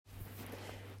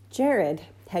Jared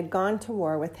had gone to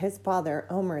war with his father,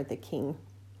 Omer the king.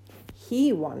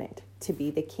 He wanted to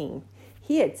be the king.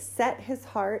 He had set his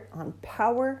heart on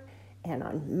power and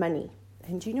on money.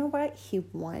 And you know what? He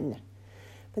won.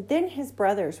 But then his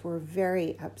brothers were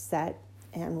very upset,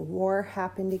 and war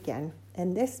happened again.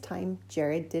 And this time,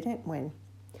 Jared didn't win.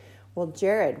 Well,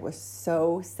 Jared was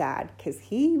so sad because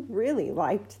he really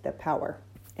liked the power,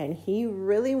 and he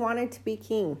really wanted to be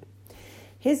king.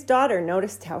 His daughter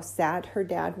noticed how sad her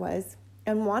dad was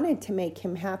and wanted to make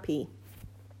him happy.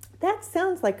 That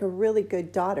sounds like a really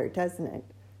good daughter, doesn't it?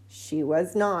 She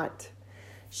was not.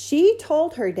 She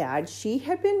told her dad she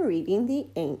had been reading the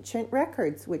ancient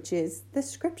records, which is the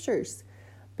scriptures.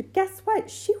 But guess what?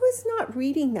 She was not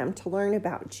reading them to learn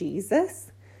about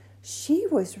Jesus. She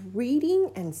was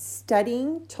reading and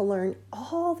studying to learn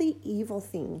all the evil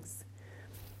things.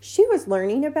 She was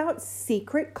learning about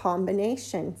secret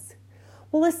combinations.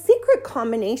 Well, a secret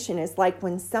combination is like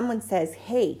when someone says,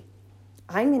 hey,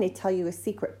 I'm going to tell you a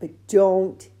secret, but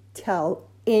don't tell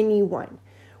anyone.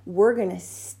 We're going to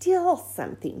steal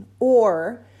something.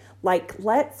 Or like,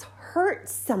 let's hurt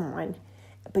someone,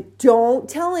 but don't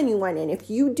tell anyone. And if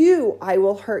you do, I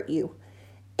will hurt you.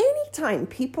 Anytime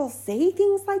people say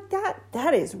things like that,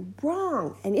 that is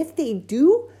wrong. And if they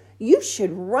do, you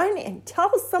should run and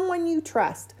tell someone you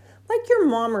trust, like your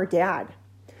mom or dad.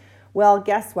 Well,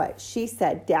 guess what? She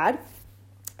said, Dad,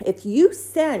 if you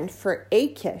send for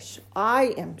Achish,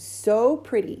 I am so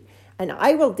pretty, and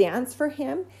I will dance for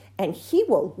him, and he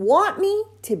will want me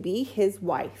to be his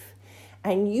wife.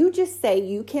 And you just say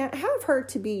you can't have her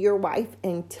to be your wife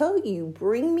until you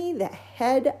bring me the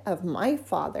head of my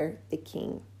father, the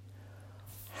king.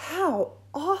 How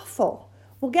awful.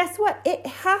 Well, guess what? It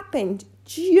happened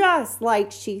just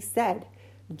like she said.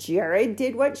 Jared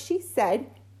did what she said.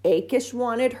 Achish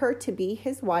wanted her to be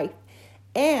his wife.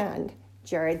 And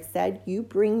Jared said, you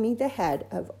bring me the head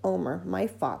of Omer, my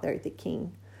father, the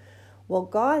king. Well,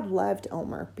 God loved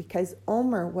Omer because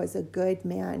Omer was a good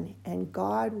man, and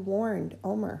God warned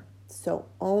Omer. So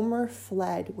Omer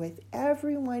fled with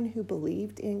everyone who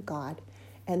believed in God,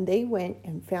 and they went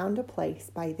and found a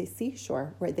place by the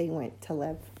seashore where they went to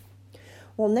live.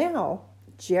 Well, now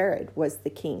Jared was the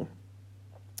king.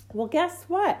 Well, guess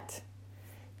what?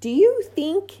 Do you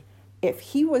think if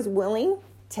Achish was willing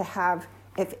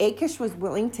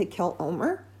to kill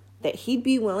Omer, that he'd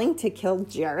be willing to kill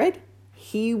Jared?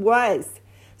 He was.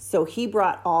 So he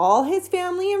brought all his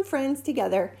family and friends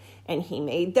together, and he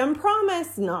made them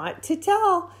promise not to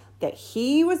tell that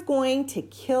he was going to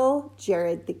kill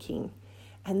Jared the king.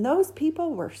 And those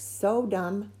people were so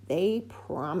dumb, they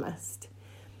promised.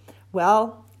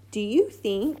 Well, do you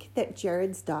think that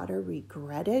Jared's daughter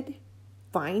regretted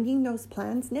finding those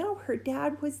plans? Now her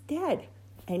dad was dead,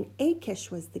 and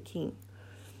Achish was the king.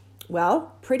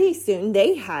 Well, pretty soon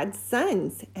they had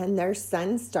sons, and their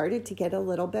sons started to get a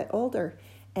little bit older.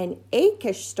 And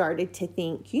Achish started to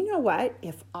think, you know what?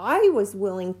 If I was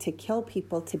willing to kill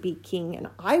people to be king, and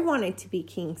I wanted to be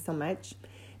king so much,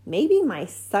 maybe my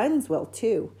sons will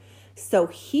too. So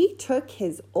he took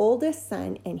his oldest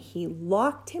son and he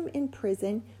locked him in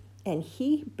prison, and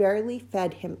he barely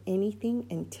fed him anything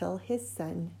until his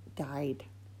son died.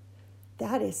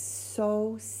 That is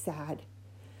so sad.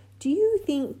 Do you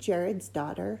think Jared's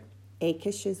daughter,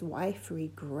 Achish's wife,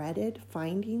 regretted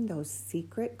finding those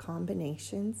secret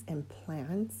combinations and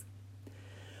plans?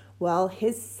 Well,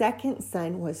 his second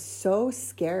son was so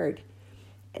scared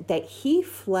that he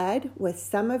fled with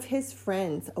some of his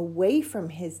friends away from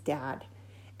his dad.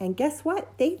 And guess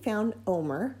what? They found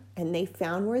Omer, and they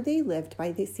found where they lived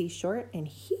by the seashore, and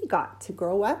he got to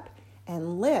grow up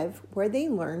and live where they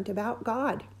learned about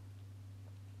God.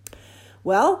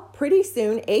 Well, pretty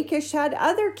soon Achish had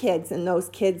other kids, and those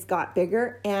kids got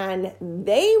bigger, and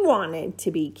they wanted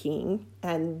to be king,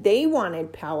 and they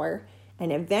wanted power.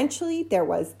 And eventually there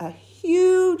was a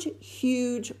huge,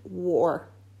 huge war.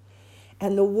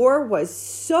 And the war was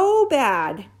so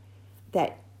bad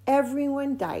that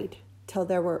everyone died till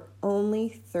there were only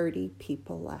 30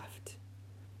 people left.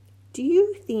 Do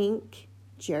you think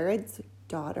Jared's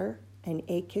daughter and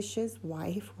Achish's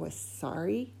wife was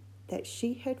sorry that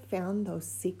she had found those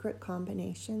secret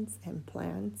combinations and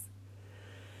plans?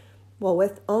 Well,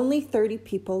 with only 30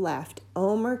 people left,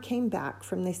 Omer came back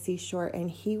from the seashore, and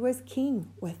he was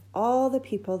king with all the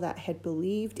people that had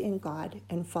believed in God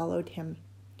and followed him.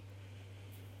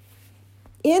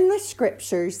 In the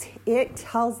scriptures, it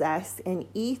tells us in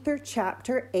Ether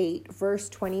chapter 8, verse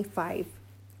 25,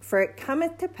 for it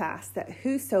cometh to pass that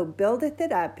whoso buildeth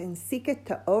it up and seeketh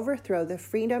to overthrow the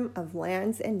freedom of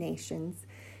lands and nations,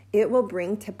 it will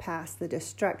bring to pass the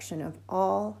destruction of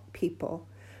all people.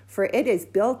 for it is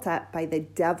built up by the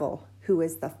devil, who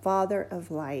is the father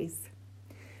of lies.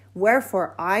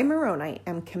 Wherefore I, Moroni,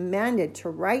 am commanded to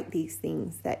write these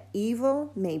things, that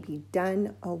evil may be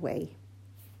done away.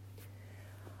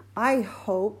 I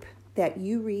hope that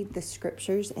you read the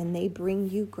scriptures and they bring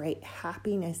you great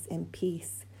happiness and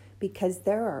peace, because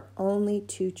there are only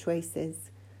two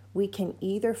choices. We can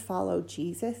either follow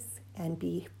Jesus and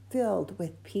be filled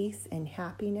with peace and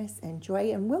happiness and joy,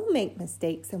 and we'll make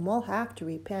mistakes and we'll have to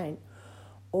repent,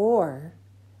 or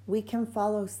we can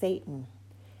follow Satan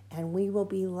and we will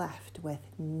be left with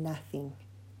nothing,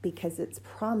 because it's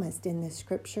promised in the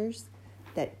scriptures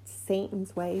that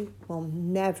Satan's way will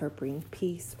never bring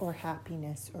peace or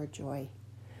happiness or joy.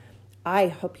 I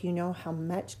hope you know how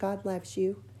much God loves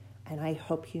you, and I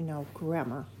hope you know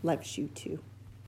Grandma loves you too.